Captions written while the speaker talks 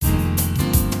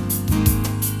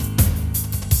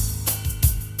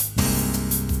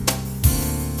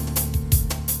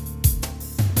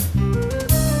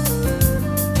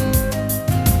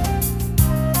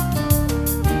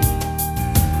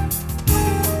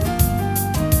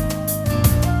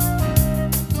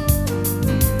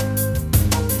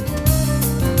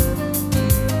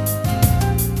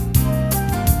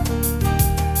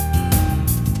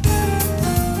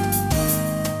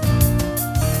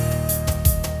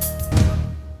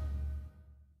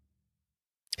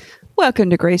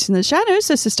Welcome to Grace in the Shadows.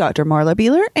 This is Dr. Marla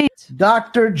Beeler and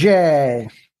Dr. J.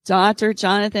 Dr.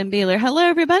 Jonathan Beeler. Hello,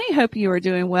 everybody. Hope you are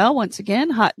doing well. Once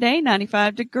again, hot day,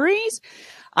 95 degrees.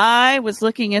 I was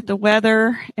looking at the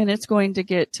weather, and it's going to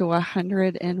get to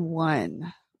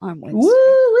 101 on Wednesday.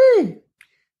 Woo-wee.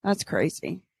 That's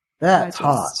crazy. That's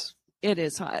hot. It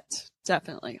is hot.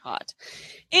 Definitely hot.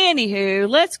 Anywho,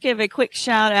 let's give a quick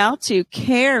shout out to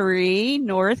Cary,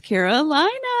 North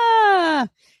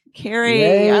Carolina. Cary,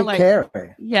 Yay,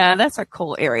 Cary. Yeah, that's a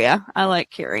cool area. I like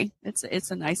Cary. It's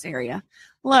a nice area.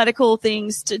 A lot of cool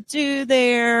things to do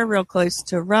there, real close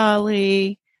to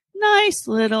Raleigh. Nice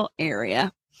little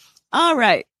area. All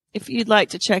right. If you'd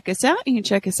like to check us out, you can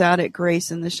check us out at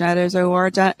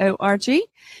graceintheshadowsor.org.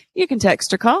 You can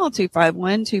text or call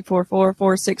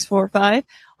 251-244-4645,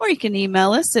 or you can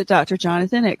email us at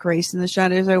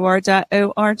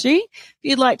drjonathan@graceintheshadowsor.org. If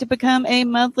you'd like to become a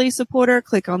monthly supporter,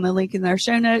 click on the link in our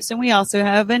show notes. And we also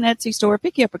have an Etsy store.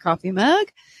 Pick you up a coffee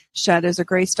mug,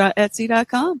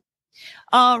 shadowsofgrace.etsy.com.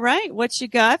 All right. What you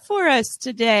got for us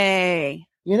today?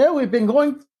 You know, we've been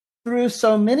going through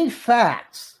so many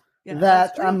facts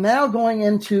that I'm now going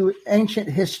into ancient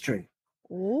history.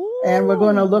 Ooh. And we're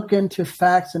going to look into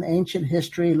facts in ancient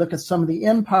history, look at some of the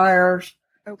empires,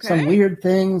 some weird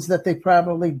things that they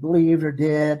probably believed or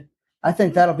did. I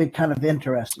think that'll be kind of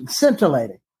interesting.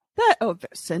 Scintillating.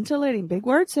 Scintillating. Big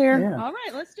words there. Yeah. All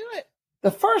right, let's do it.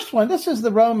 The first one, this is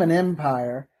the Roman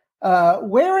Empire.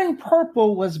 Wearing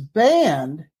purple was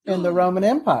banned in the Roman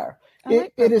Empire.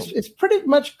 It's pretty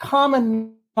much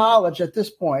common knowledge at this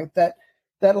point that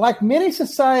like many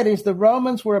societies, the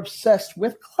Romans were obsessed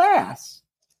with class.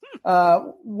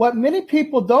 What many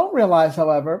people don't realize,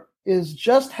 however, is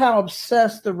just how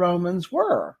obsessed the Romans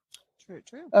were. True.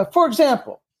 For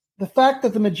example, the fact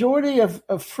that the majority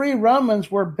of free Romans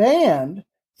were banned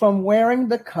from wearing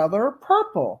the color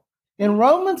purple. In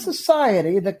Roman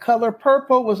society, the color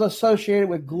purple was associated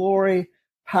with glory,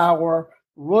 power,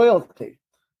 royalty.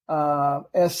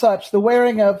 As such, the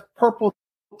wearing of purple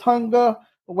toga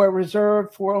were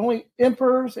reserved for only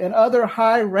emperors and other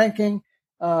high-ranking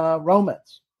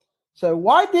Romans. So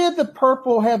why did the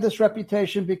purple have this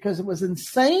reputation? Because it was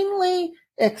insanely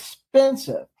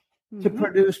expensive to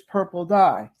produce purple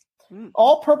dye.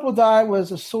 All purple dye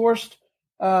was sourced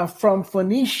from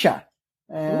Phoenicia.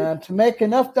 And to make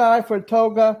enough dye for a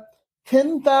toga,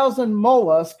 10,000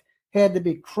 mollusks had to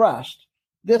be crushed.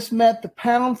 This meant the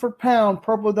pound for pound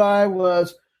purple dye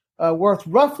was worth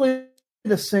roughly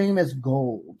the same as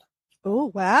gold.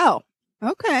 Oh, wow.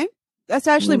 Okay. That's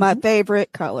actually my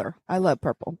favorite color. I love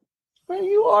purple. Well,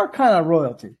 you are kind of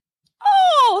royalty.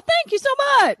 Oh, thank you so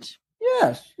much.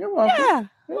 Yes, you're welcome. Yeah.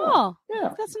 Yeah. Oh,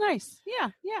 yeah. That's nice. Yeah.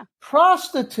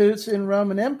 Prostitutes in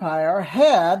Roman Empire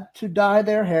had to dye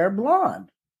their hair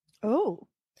blonde. Oh.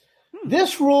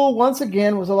 This rule, once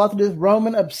again, was a lot to do with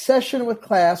Roman obsession with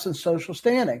class and social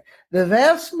standing. The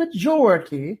vast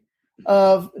majority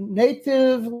of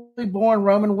natively born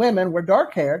Roman women were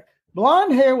dark-haired.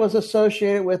 Blonde hair was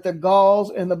associated with the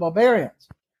Gauls and the barbarians.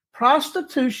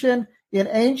 Prostitution in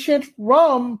ancient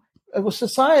Rome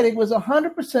society was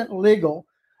 100% legal,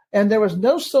 and there was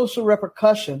no social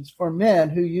repercussions for men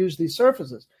who used these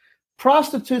services.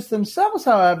 Prostitutes themselves,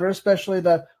 however, especially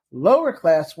the lower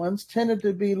class ones, tended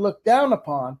to be looked down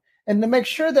upon. And to make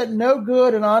sure that no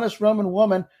good and honest Roman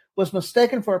woman was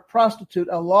mistaken for a prostitute,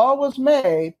 a law was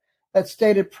made that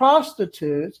stated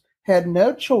prostitutes had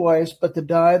no choice but to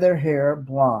dye their hair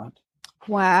blonde.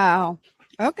 Wow.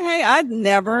 Okay. I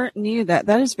never knew that.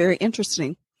 That is very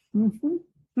interesting.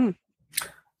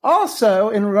 Also,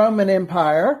 in Roman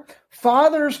Empire,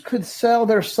 fathers could sell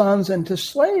their sons into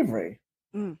slavery.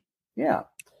 Yeah.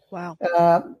 Wow.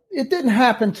 It didn't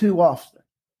happen too often.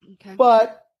 Okay.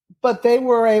 But they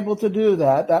were able to do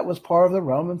that. That was part of the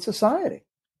Roman society.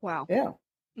 Wow. Yeah.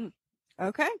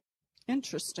 Okay.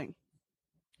 Interesting.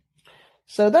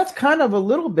 So that's kind of a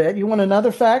little bit. You want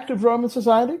another fact of Roman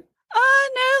society?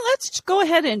 No, let's go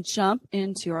ahead and jump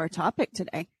into our topic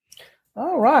today.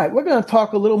 All right. We're going to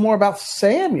talk a little more about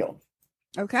Samuel.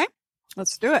 Okay.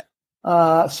 Let's do it.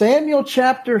 Samuel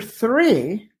chapter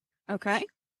 3. Okay.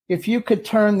 If you could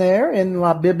turn there in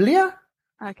La Biblia.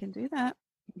 I can do that.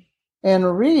 And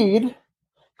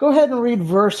go ahead and read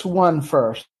verse 1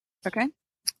 first. Okay.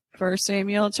 1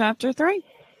 Samuel chapter 3.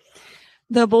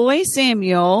 The boy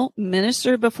Samuel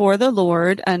ministered before the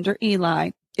Lord under Eli.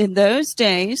 In those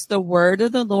days, the word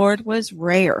of the Lord was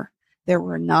rare. There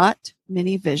were not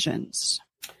many visions.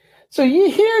 So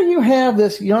here you have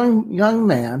this young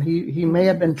man. He may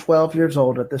have been 12 years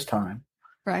old at this time.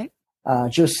 Right.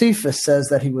 Josephus says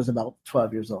that he was about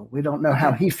 12 years old. We don't know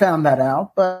how he found that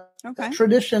out, but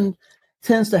tradition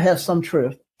tends to have some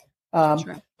truth.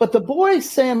 True. But the boy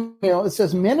Samuel, it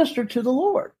says, ministered to the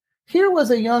Lord. Here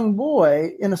was a young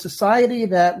boy in a society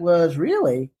that was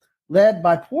really led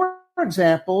by poor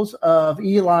examples of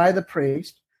Eli the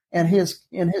priest and his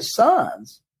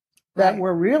sons that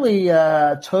were really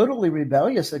totally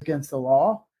rebellious against the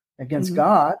law, against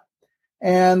God.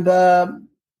 And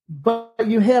but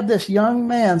you have this young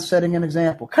man setting an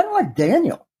example, kind of like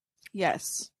Daniel.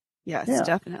 Yes, Yeah.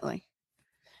 definitely.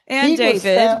 And He was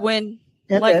David,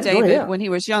 when he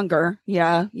was younger,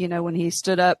 when he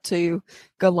stood up to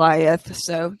Goliath.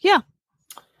 So, yeah.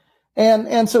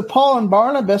 And so Paul and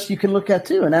Barnabas, you can look at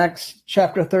too in Acts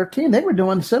chapter 13. They were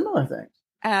doing similar things.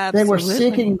 Absolutely. They were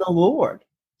seeking the Lord.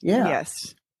 Yeah.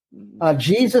 Yes.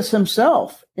 Jesus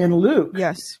himself in Luke.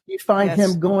 Yes. You find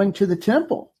him going to the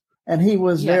temple, and he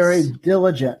was very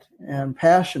diligent and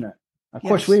passionate. Of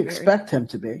course, we expect him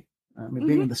to be,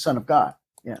 being the Son of God.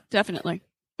 Yeah. Definitely.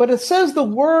 But it says the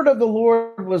word of the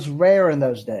Lord was rare in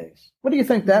those days. What do you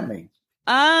think that means?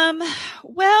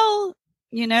 Well,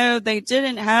 they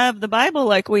didn't have the Bible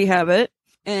like we have it,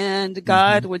 and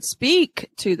God would speak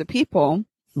to the people.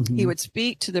 He would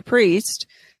speak to the priest,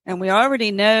 and we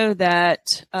already know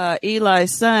that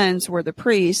Eli's sons were the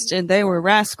priests, and they were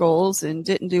rascals and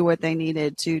didn't do what they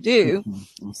needed to do.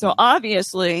 So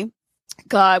obviously,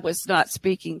 God was not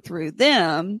speaking through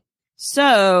them.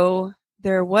 So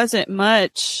there wasn't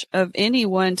much of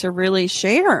anyone to really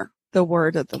share the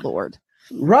word of the Lord.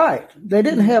 Right. They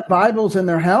didn't have Bibles in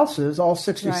their houses, all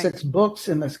 66 books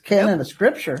in the canon of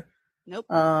Scripture. Nope.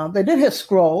 They did have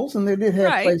scrolls and they did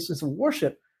have places of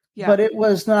worship, but it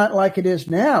was not like it is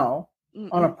now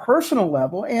on a personal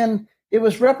level. And it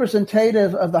was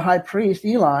representative of the high priest,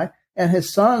 Eli, and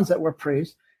his sons that were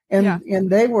priests. And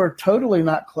they were totally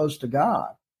not close to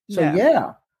God.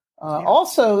 So,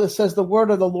 also, it says the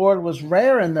word of the Lord was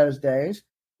rare in those days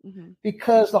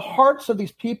because the hearts of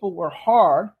these people were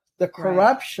hard, the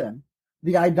corruption,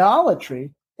 the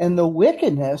idolatry, and the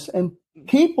wickedness, and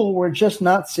people were just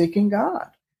not seeking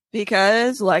God.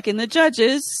 Because, like in the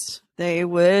Judges, they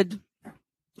would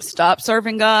stop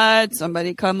serving God,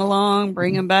 somebody come along,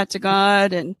 bring them back to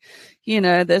God, and,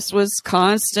 this was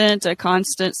a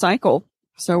constant cycle.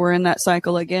 So we're in that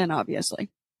cycle again, obviously.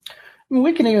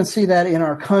 We can even see that in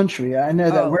our country. I know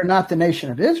that we're not the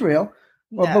nation of Israel,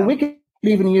 but we can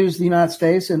even use the United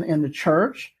States in the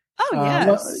church. Oh,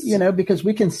 yes. Because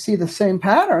we can see the same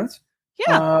patterns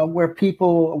where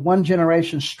people, one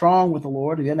generation strong with the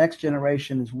Lord, the next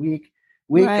generation is weaker,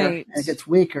 and gets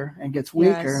weaker and gets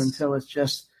weaker until it's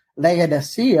just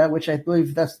Laodicea, which I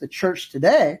believe that's the church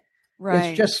today.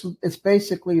 Right. It's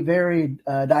basically very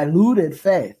diluted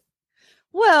faith.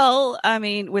 Well, I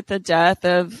mean, with the death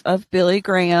of Billy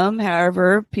Graham,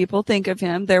 however people think of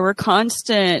him, there were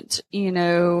constant,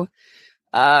 not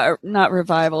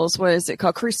revivals. What is it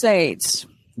called? Crusades.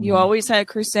 You always had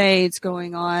crusades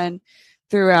going on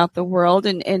throughout the world,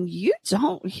 and you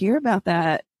don't hear about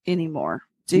that anymore,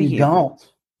 do you? You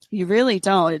don't. You really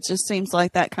don't. It just seems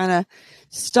like that kind of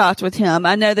stopped with him.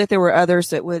 I know that there were others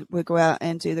that would go out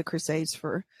and do the crusades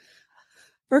for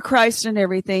Christ and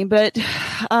everything, but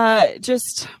I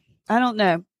don't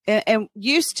know. And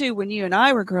used to, when you and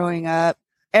I were growing up,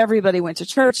 everybody went to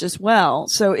church as well.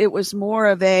 So it was more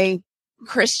of a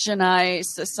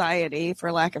Christianized society,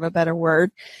 for lack of a better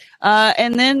word.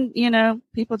 And then,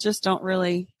 people just don't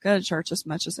really go to church as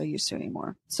much as they used to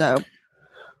anymore. So.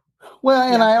 Well,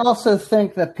 and I also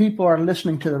think that people are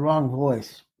listening to the wrong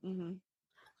voice.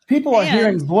 People are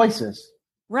hearing voices.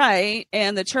 Right.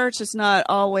 And the church is not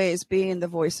always being the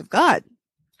voice of God.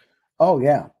 Oh,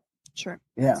 yeah. Sure.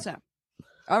 Yeah. So,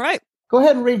 all right. Go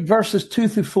ahead and read verses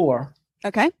 2-4.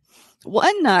 Okay.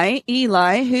 One night,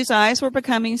 Eli, whose eyes were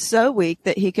becoming so weak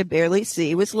that he could barely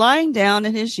see, was lying down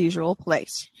in his usual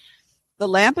place. The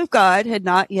lamp of God had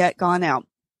not yet gone out,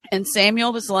 and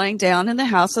Samuel was lying down in the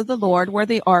house of the Lord where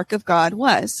the ark of God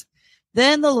was.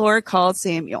 Then the Lord called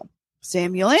Samuel.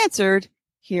 Samuel answered,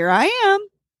 "Here I am."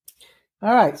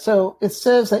 All right, so it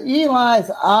says that Eli's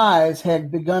eyes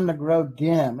had begun to grow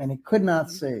dim and he could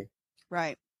not see.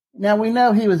 Right. Now, we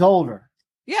know he was older.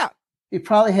 Yeah. He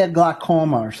probably had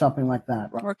glaucoma or something like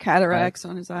that. Right? Or cataracts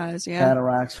on his eyes, yeah.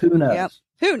 Cataracts, who knows? Yep.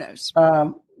 Who knows?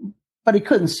 But he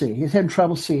couldn't see. He was having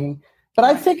trouble seeing. But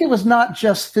I think it was not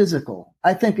just physical.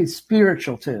 I think it's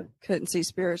spiritual, too. Couldn't see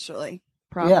spiritually.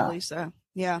 Probably so.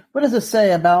 Yeah. What does it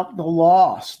say about the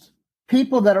lost?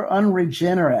 People that are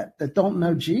unregenerate, that don't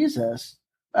know Jesus.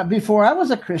 Before I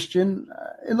was a Christian,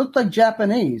 it looked like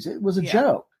Japanese. It was a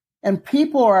joke. And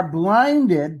people are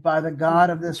blinded by the God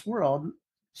of this world,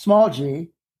 small g,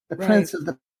 the prince of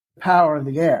the power of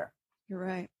the air. You're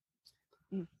right.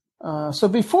 So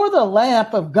before the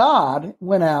lamp of God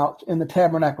went out in the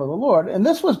tabernacle of the Lord, and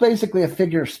this was basically a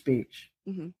figure of speech.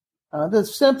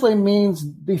 This simply means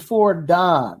before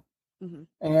dawn.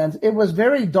 And it was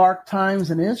very dark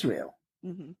times in Israel.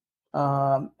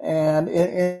 And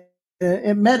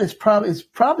it meant it's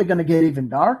probably going to get even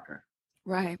darker.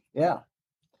 Right. Yeah.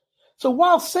 So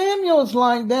while Samuel is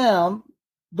lying down,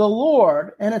 the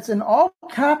Lord, and it's in all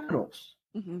capitals.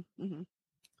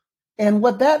 And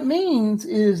what that means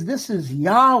is this is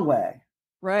Yahweh,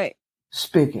 right,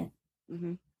 speaking.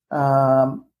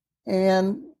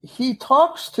 And he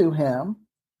talks to him,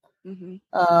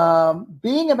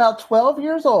 being about 12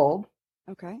 years old.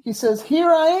 Okay. He says,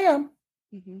 "Here I am."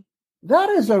 That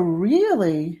is a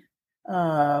really,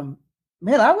 man,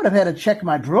 I would have had to check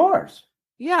my drawers.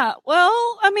 Yeah.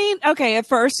 Well, I mean, okay, at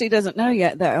first he doesn't know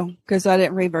yet, though, because I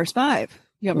didn't read verse 5.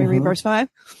 You want me to read verse 5?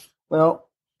 Well,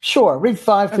 sure. Read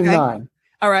 5 through 9.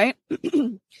 All right.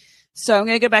 So I'm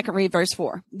going to go back and read verse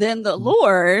 4. Then the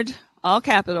Lord, all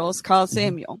capitals, called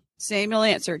Samuel. Samuel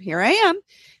answered, "Here I am."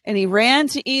 And he ran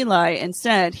to Eli and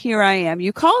said, "Here I am.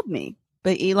 You called me."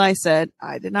 But Eli said,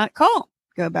 "I did not call.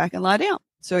 Go back and lie down."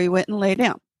 So he went and lay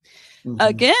down.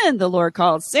 Again, the Lord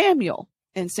called Samuel.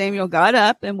 And Samuel got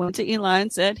up and went to Eli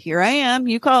and said, "Here I am.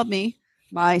 You called me."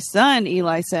 "My son,"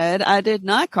 Eli said, "I did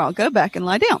not call. Go back and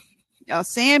lie down." Now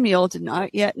Samuel did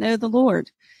not yet know the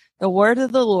Lord. The word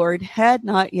of the Lord had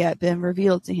not yet been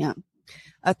revealed to him.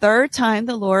 A third time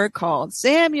the Lord called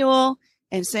Samuel,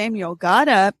 and Samuel got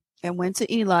up and went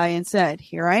to Eli and said,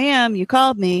 "Here I am. You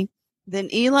called me." Then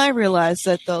Eli realized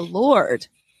that the Lord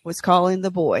was calling the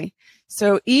boy.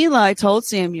 So Eli told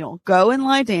Samuel, "Go and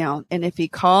lie down, and if he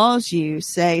calls you,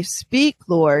 say, 'Speak,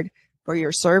 Lord, for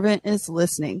your servant is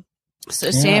listening.'" So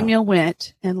Samuel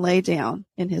went and lay down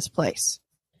in his place.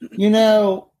 You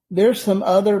know, there's some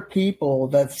other people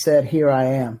that said, "Here I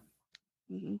am."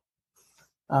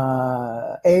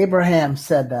 Abraham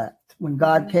said that when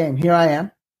God came, "Here I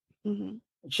am."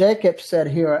 Jacob said,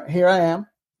 here I am.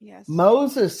 Yes.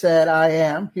 Moses said, "I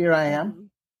am, here I am."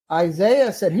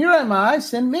 Isaiah said, "Here am I,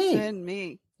 send me." Send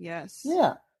me. Yes.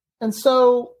 Yeah. And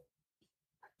so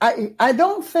I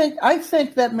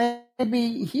think that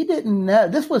maybe he didn't know.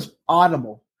 This was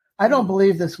audible. I don't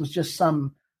believe this was just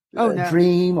some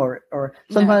dream or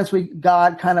sometimes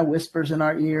God kind of whispers in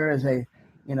our ear as a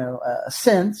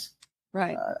sense.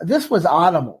 Right. This was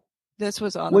audible. This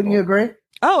was audible. Wouldn't you agree?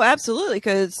 Oh, absolutely.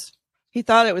 Because he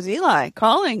thought it was Eli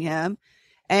calling him.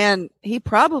 And he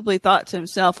probably thought to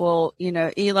himself, well,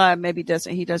 Eli maybe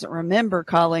doesn't remember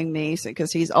calling me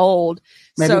because he's old.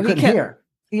 Maybe so he couldn't hear.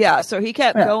 Yeah. So he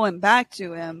kept going back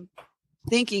to him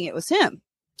thinking it was him.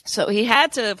 So he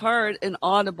had to have heard an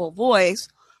audible voice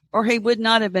or he would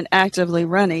not have been actively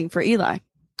running for Eli.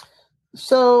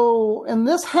 So, and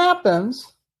this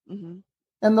happens and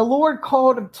the Lord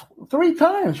called him 3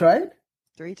 times, right?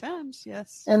 3 times.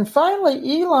 Yes. And finally,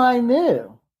 Eli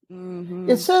knew.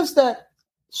 It says that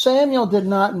Samuel did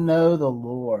not know the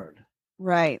Lord.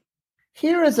 Right.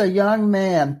 Here is a young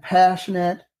man,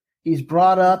 passionate. He's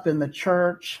brought up in the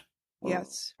church.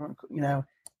 Yes.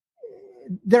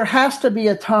 There has to be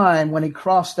a time when he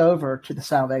crossed over to the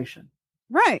salvation.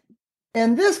 Right.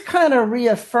 And this kind of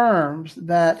reaffirms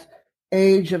that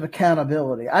age of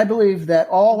accountability. I believe that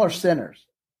all are sinners,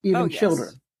 even children.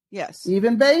 Yes.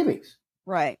 Even babies.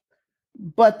 Right.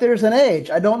 But there's an age.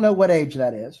 I don't know what age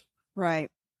that is. Right.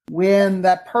 When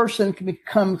that person can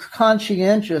become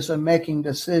conscientious of making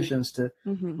decisions to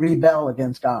rebel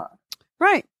against God.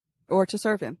 Right. Or to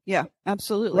serve him. Yeah,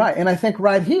 absolutely. Right. And I think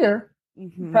right here,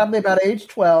 probably about age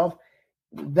 12,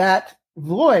 that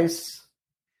voice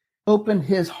opened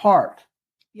his heart.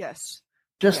 Yes.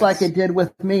 Just like it did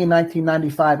with me in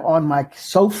 1995 on my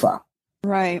sofa.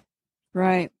 Right.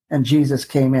 Right. And Jesus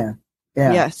came in.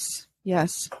 Yeah. Yes.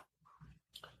 Yes.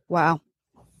 Wow.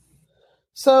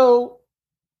 So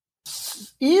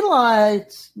Eli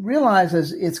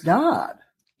realizes it's God.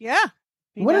 Yeah.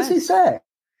 What does he say?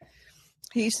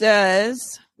 He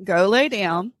says, "Go lay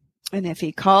down, and if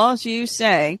he calls you,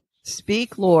 say,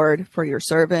 'Speak, Lord, for your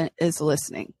servant is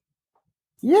listening.'"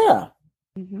 Yeah.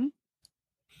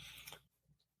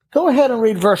 Go ahead and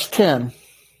read verse 10.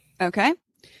 Okay.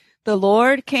 "The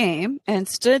Lord came and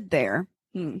stood there,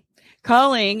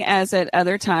 calling as at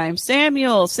other times,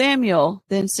 'Samuel, Samuel.'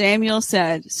 Then Samuel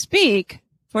said, 'Speak,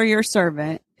 for your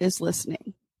servant is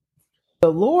listening.'"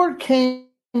 The Lord came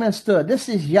and stood. This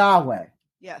is Yahweh.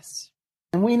 Yes.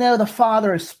 And we know the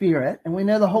Father is Spirit, and we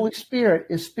know the Holy Spirit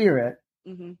is Spirit.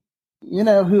 You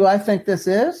know who I think this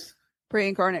is?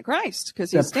 Pre-incarnate Christ,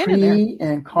 because he's the standing there.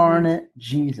 Pre-incarnate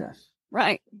Jesus.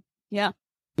 Right. Yeah.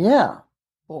 Yeah.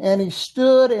 Cool. And he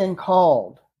stood and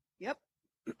called. Yep.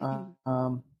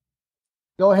 Go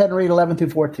ahead and read 11 through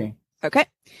 14. Okay.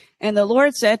 And the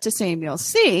Lord said to Samuel,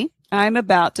 see, I'm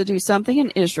about to do something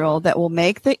in Israel that will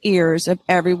make the ears of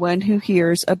everyone who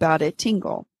hears about it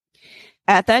tingle.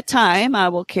 At that time, I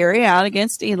will carry out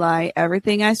against Eli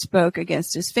everything I spoke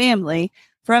against his family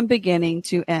from beginning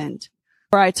to end.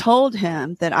 For I told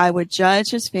him that I would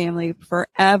judge his family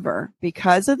forever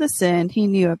because of the sin he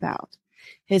knew about.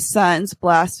 His sons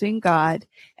blasphemed God,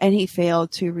 and he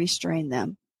failed to restrain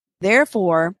them.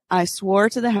 Therefore, I swore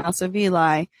to the house of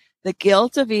Eli, the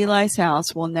guilt of Eli's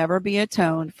house will never be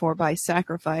atoned for by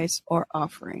sacrifice or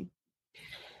offering.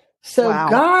 So Wow.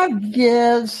 God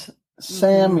gives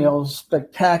Samuel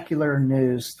spectacular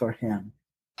news for him,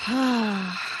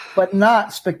 but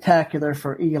not spectacular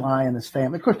for Eli and his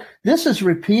family. Of course, this is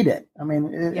repeated. I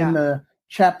mean, in the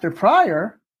chapter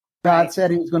prior, God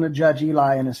said he was going to judge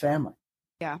Eli and his family.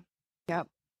 Yeah. Yep.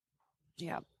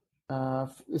 Yep.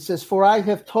 It says, for I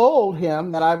have told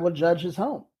him that I will judge his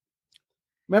home.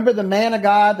 Remember the man of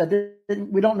God that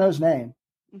we don't know his name,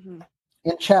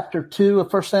 in chapter 2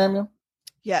 of 1 Samuel?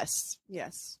 Yes.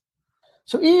 Yes.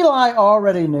 So Eli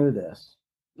already knew this.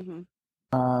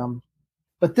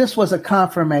 But this was a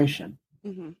confirmation.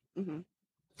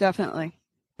 Definitely.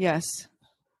 Yes.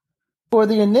 For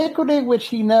the iniquity which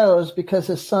he knows, because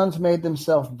his sons made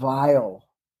themselves vile.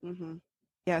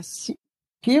 Yes.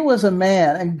 He was a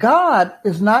man, and God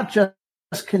is not just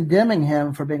condemning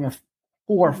him for being a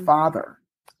poor father.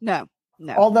 No.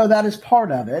 Although that is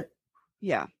part of it.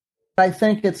 Yeah. I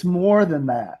think it's more than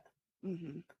that.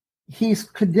 He's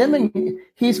condemning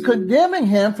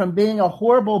him from being a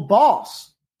horrible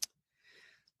boss.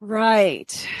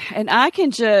 Right. And I can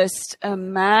just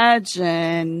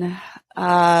imagine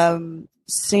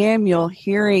Samuel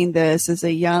hearing this as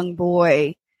a young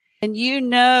boy. And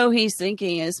he's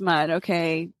thinking in his mind,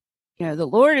 okay, the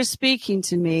Lord is speaking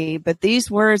to me, but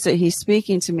these words that he's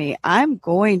speaking to me, I'm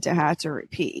going to have to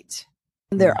repeat.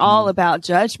 And they're all about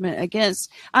judgment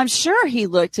against. I'm sure he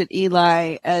looked at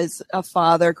Eli as a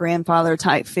father, grandfather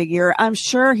type figure. I'm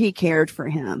sure he cared for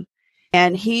him.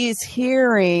 And he's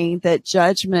hearing that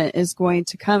judgment is going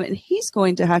to come, and he's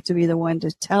going to have to be the one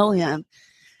to tell him.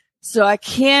 So I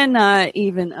cannot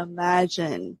even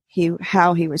imagine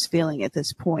how he was feeling at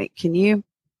this point. Can you?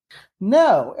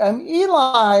 No.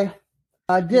 Eli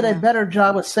did a better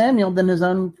job with Samuel than his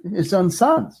own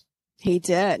sons. He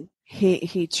did.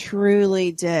 He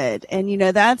truly did. And,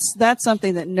 that's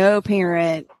something that no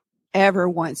parent ever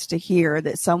wants to hear,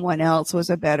 that someone else was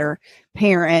a better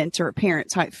parent or parent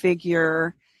type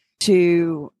figure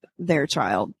to their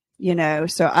child,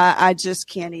 so I just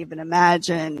can't even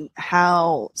imagine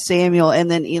how Samuel, and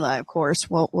then Eli, of course,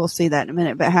 we'll see that in a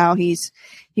minute, but how he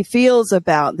feels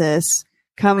about this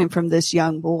coming from this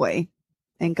young boy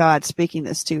and God speaking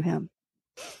this to him.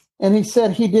 And he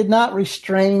said he did not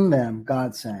restrain them,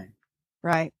 God saying.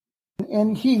 Right.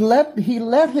 And he let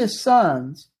his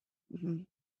sons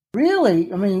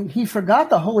really, he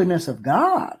forgot the holiness of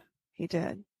God. He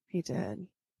did.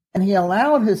 And he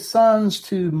allowed his sons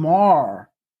to mar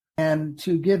and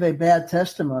to give a bad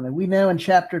testimony. We know in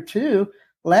chapter 2,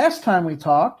 last time we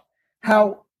talked,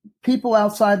 how people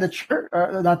outside the church,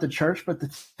 not the church, but the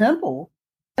temple,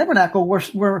 tabernacle, were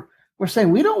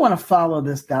saying, we don't want to follow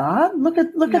this God. Look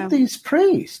at these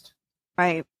priests.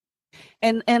 Right.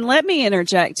 And let me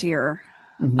interject here.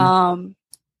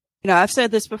 I've said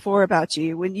this before about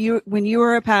you. When you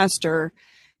were a pastor,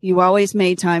 you always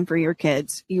made time for your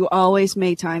kids. You always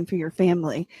made time for your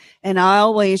family. And I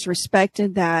always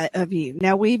respected that of you.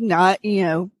 Now we've not,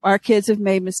 our kids have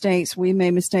made mistakes. We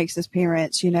made mistakes as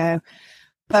parents,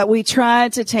 but we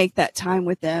tried to take that time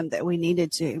with them that we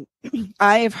needed to.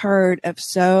 I have heard of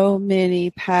so many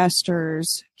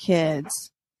pastors'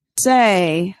 kids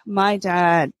say, my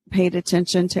dad paid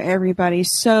attention to everybody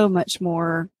so much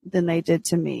more than they did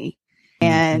to me.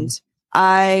 And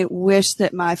I wish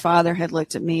that my father had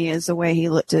looked at me as the way he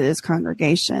looked at his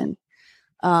congregation.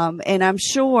 And I'm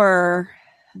sure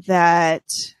that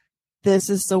this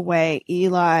is the way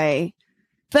Eli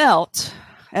felt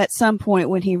at some point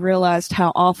when he realized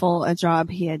how awful a job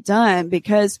he had done,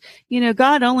 because,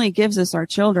 God only gives us our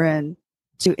children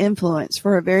to influence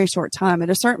for a very short time. At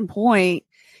a certain point,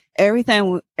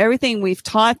 everything we've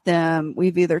taught them,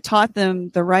 we've either taught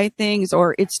them the right things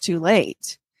or it's too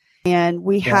late. And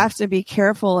we have to be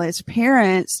careful as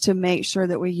parents to make sure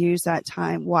that we use that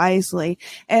time wisely.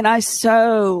 And I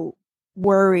so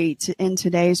worry in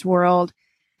today's world,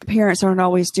 parents aren't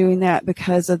always doing that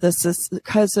because of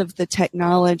the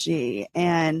technology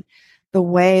and the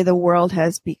way the world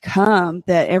has become,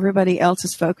 that everybody else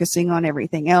is focusing on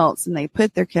everything else, and they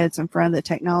put their kids in front of the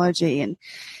technology,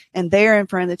 and they're in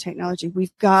front of the technology.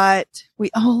 We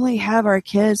only have our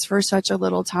kids for such a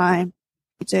little time.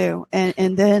 We do.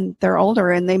 And then they're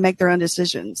older and they make their own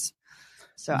decisions.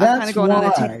 So I'm kind of going on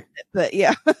a tangent, but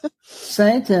yeah.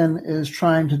 Satan is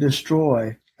trying to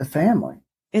destroy the family.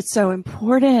 It's so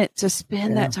important to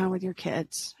spend that time with your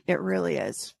kids. It really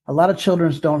is. A lot of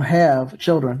children don't have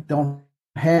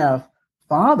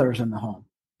fathers in the home.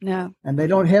 No. And they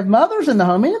don't have mothers in the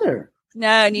home either. No,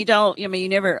 and you don't, I mean, you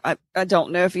never, I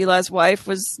don't know if Eli's wife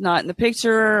was not in the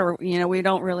picture, or, we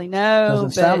don't really know.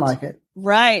 Doesn't sound like it.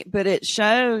 Right. But it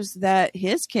shows that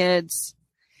his kids,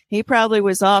 he probably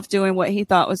was off doing what he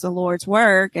thought was the Lord's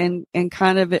work, and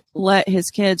kind of let his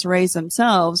kids raise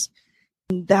themselves.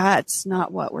 And that's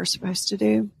not what we're supposed to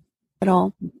do at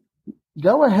all.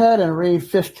 Go ahead and read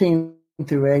 15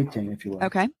 through 18, if you will.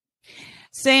 Okay.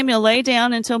 Samuel lay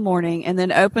down until morning and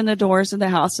then opened the doors of the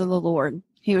house of the Lord.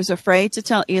 He was afraid to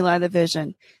tell Eli the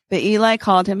vision, but Eli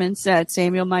called him and said,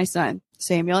 "Samuel, my son."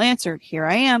 Samuel answered, "Here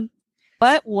I am."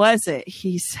 "What was it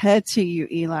he said to you?"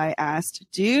 Eli asked.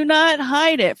 "Do not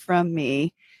hide it from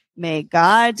me. May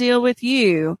God deal with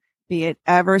you, be it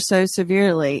ever so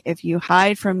severely, if you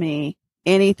hide from me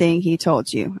anything he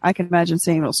told you." I can imagine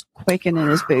Samuel's quaking in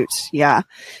his boots. Yeah.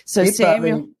 So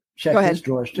Samuel, check his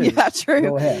drawers too. Yeah, true.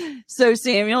 Go ahead. So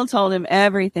Samuel told him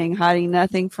everything, hiding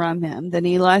nothing from him. Then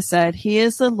Eli said, "He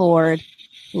is the Lord.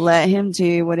 Let him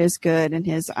do what is good in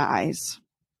his eyes."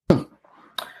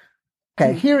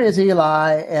 Okay, here is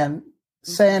Eli, and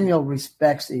Samuel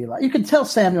respects Eli. You can tell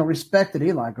Samuel respected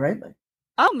Eli greatly.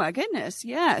 Oh, my goodness.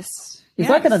 Yes. He's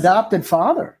like an adopted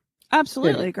father.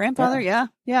 Absolutely. Grandfather. Yeah.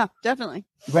 Yeah, definitely.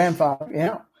 Grandfather.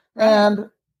 Yeah. And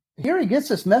here he gets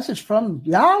this message from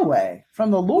Yahweh,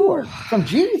 from the Lord, from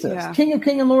Jesus, King of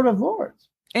Kings and Lord of Lords.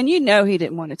 And he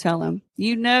didn't want to tell him.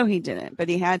 He didn't, but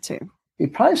he had to. He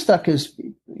probably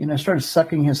started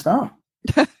sucking his thumb.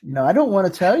 I don't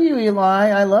want to tell you, Eli,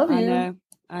 I love you.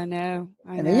 I know.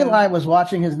 And Eli was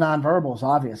watching his nonverbals,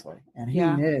 obviously, and he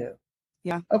knew.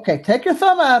 Yeah. Okay, take your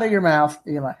thumb out of your mouth,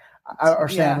 Eli, or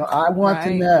Samuel. I want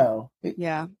to know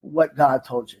what God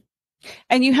told you.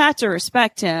 And you have to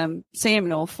respect him,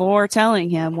 Samuel, for telling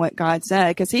him what God said,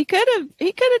 because he could have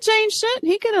changed it.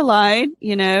 He could have lied,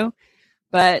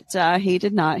 but he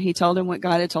did not. He told him what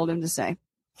God had told him to say.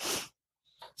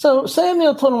 So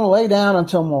Samuel told him to lay down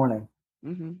until morning.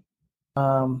 Mm-hmm.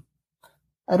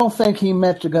 I don't think he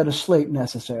meant to go to sleep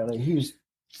necessarily. He was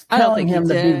telling him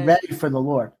to be ready for the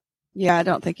Lord. Yeah, I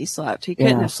don't think he slept. He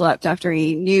couldn't have slept after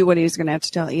he knew what he was going to have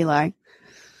to tell Eli.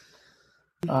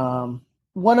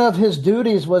 One of his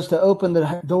duties was to open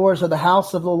the doors of the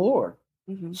house of the Lord.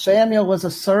 Mm-hmm. Samuel was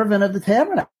a servant of the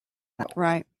tabernacle.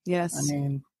 Right. Yes. I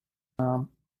mean,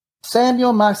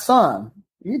 Samuel, my son.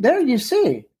 There you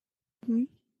see. Mm-hmm.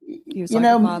 He was like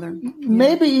a father.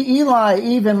 Maybe Eli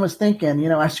even was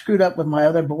thinking, I screwed up with my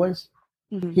other boys.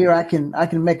 Mm-hmm. Here I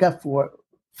can make up for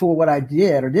what I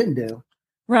did or didn't do.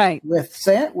 Right. With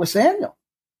Samuel.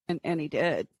 And he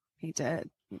did. He did.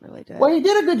 He really did. Well, he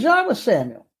did a good job with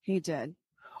Samuel. He did.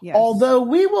 Yes. Although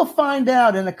we will find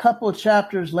out in a couple of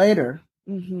chapters later,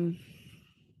 mm-hmm.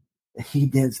 he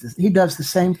does the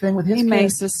same thing with his kids. He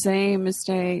makes the same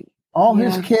mistake. All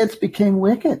his kids became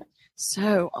wicked.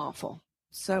 So awful.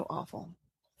 So awful.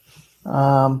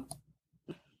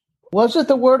 Was it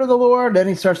the word of the Lord? Then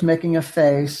he starts making a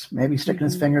face, maybe sticking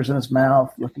his fingers in his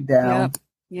mouth, looking down.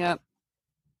 Yep.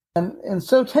 And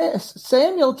so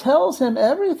Samuel tells him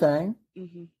everything,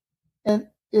 mm-hmm. and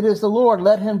it is the Lord.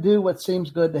 Let him do what seems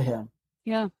good to him.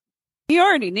 Yeah. He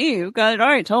already knew. God had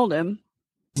already told him.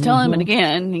 He's telling him it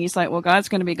again. He's like, well, God's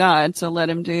going to be God, so let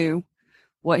him do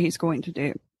what he's going to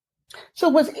do. So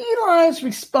was Eli's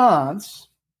response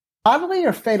godly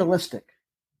or fatalistic?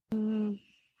 I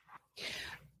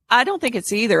don't think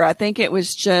it's either. I think it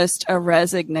was just a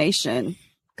resignation.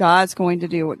 God's going to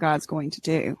do what God's going to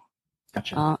do.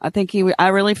 Gotcha. I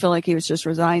really feel like he was just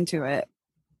resigned to it.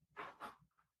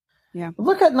 Yeah.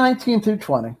 Look at 19 through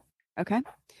 20. Okay.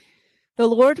 The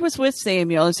Lord was with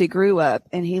Samuel as he grew up,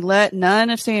 and he let none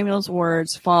of Samuel's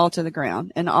words fall to the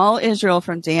ground. And all Israel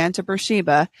from Dan to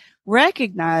Beersheba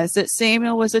recognized that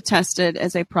Samuel was attested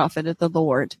as a prophet of the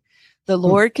Lord. The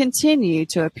Lord continued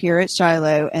to appear at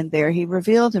Shiloh, and there he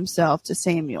revealed himself to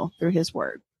Samuel through his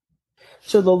word.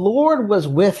 So the Lord was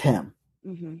with him.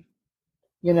 Mm-hmm.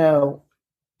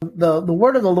 The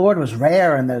word of the Lord was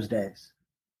rare in those days.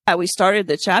 We started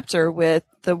the chapter with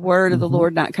the word of the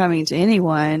Lord not coming to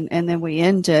anyone, and then we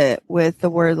end it with the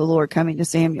word of the Lord coming to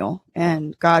Samuel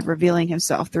and God revealing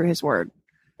himself through his word.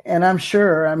 And I'm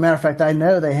sure, as a matter of fact, I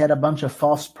know they had a bunch of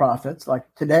false prophets. Like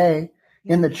today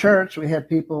in the church, we have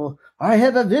people, I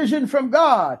have a vision from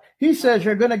God. He says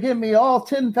you're going to give me all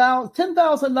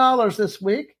 $10,000 this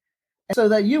week so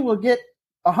that you will get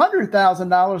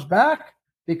 $100,000 back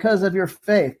because of your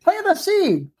faith. Plant a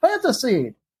seed. Plant a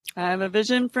seed. I have a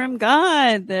vision from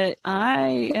God that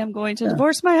I am going to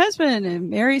divorce my husband and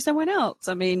marry someone else.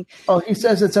 I mean, he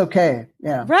says it's okay.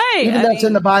 Yeah. Right. Even though it's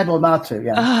in the Bible not to.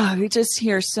 Yeah. Oh, we just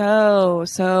hear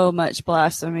so much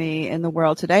blasphemy in the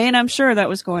world today. And I'm sure that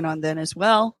was going on then as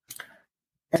well.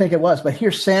 I think it was. But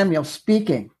here's Samuel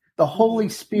speaking. The Holy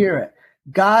Spirit,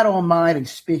 God Almighty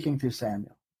speaking through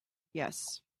Samuel.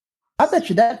 Yes. I bet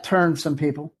you that turned some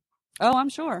people. Oh, I'm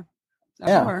sure.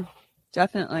 I'm sure.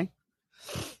 Definitely.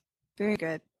 Very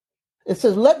good. It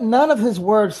says, let none of his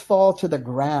words fall to the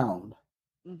ground.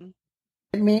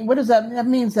 Mm-hmm. What does that mean? That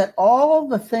means that all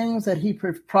the things that he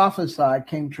prophesied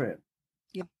came true.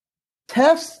 Yep.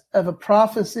 Test of a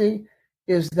prophecy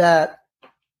is that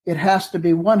it has to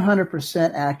be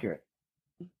 100% accurate.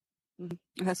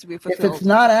 Mm-hmm. It has to be fulfilled. If it's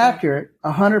not accurate,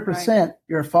 100%,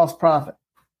 you're a false prophet.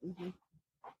 Mm-hmm.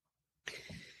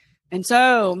 And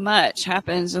so much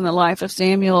happens in the life of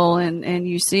Samuel, and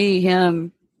you see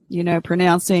him,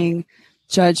 pronouncing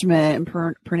judgment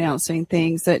and pronouncing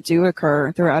things that do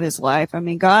occur throughout his life. I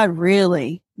mean, God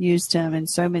really used him in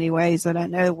so many ways that I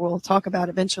know we'll talk about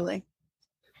eventually.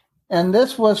 And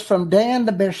this was from Dan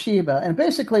to Beersheba, and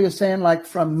basically it's saying like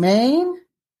from Maine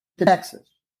to Texas.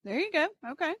 There you go.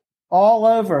 Okay. All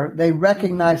over, they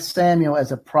recognized Samuel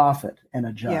as a prophet and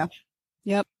a judge.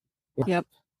 Yeah. Yep.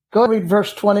 Go read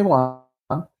verse 21.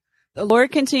 The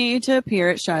Lord continued to appear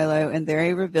at Shiloh, and there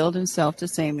he revealed himself to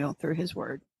Samuel through his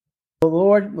word. The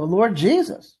Lord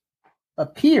Jesus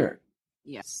appeared.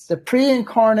 Yes. The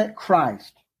pre-incarnate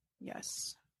Christ.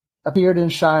 Yes. Appeared in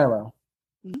Shiloh.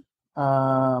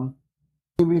 Mm-hmm.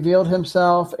 He revealed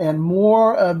himself and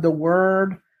more of the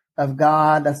word of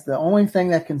God. That's the only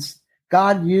thing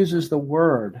God uses the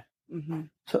word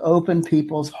to open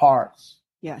people's hearts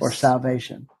for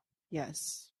salvation.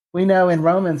 Yes. We know in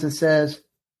Romans it says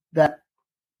that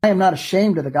I am not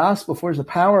ashamed of the gospel, for it is the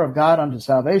power of God unto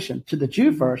salvation, to the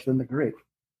Jew first, then the Greek.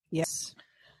 Yes.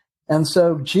 And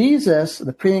so Jesus,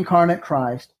 the pre-incarnate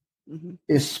Christ,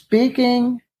 is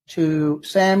speaking to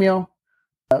Samuel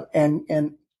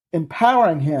and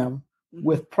empowering him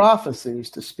with prophecies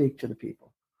to speak to the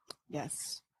people.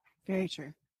 Yes, very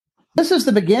true. This is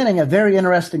the beginning of very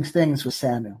interesting things with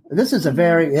Samuel. This is a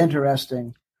very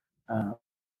interesting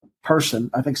person.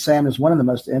 I think Sam is one of the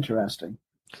most interesting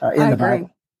in the Bible.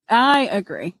 I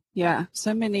agree. Yeah.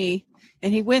 So many,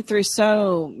 and he went through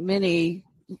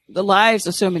the lives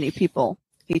of so many people.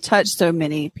 He touched so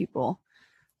many people,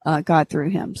 God through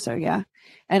him. So yeah.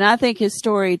 And I think his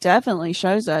story definitely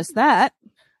shows us that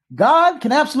God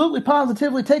can absolutely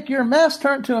positively take your mess,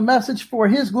 turn it to a message for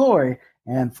his glory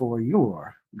and for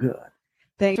your good.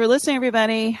 Thanks for listening,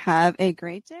 everybody. Have a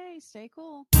great day. Stay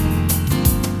cool.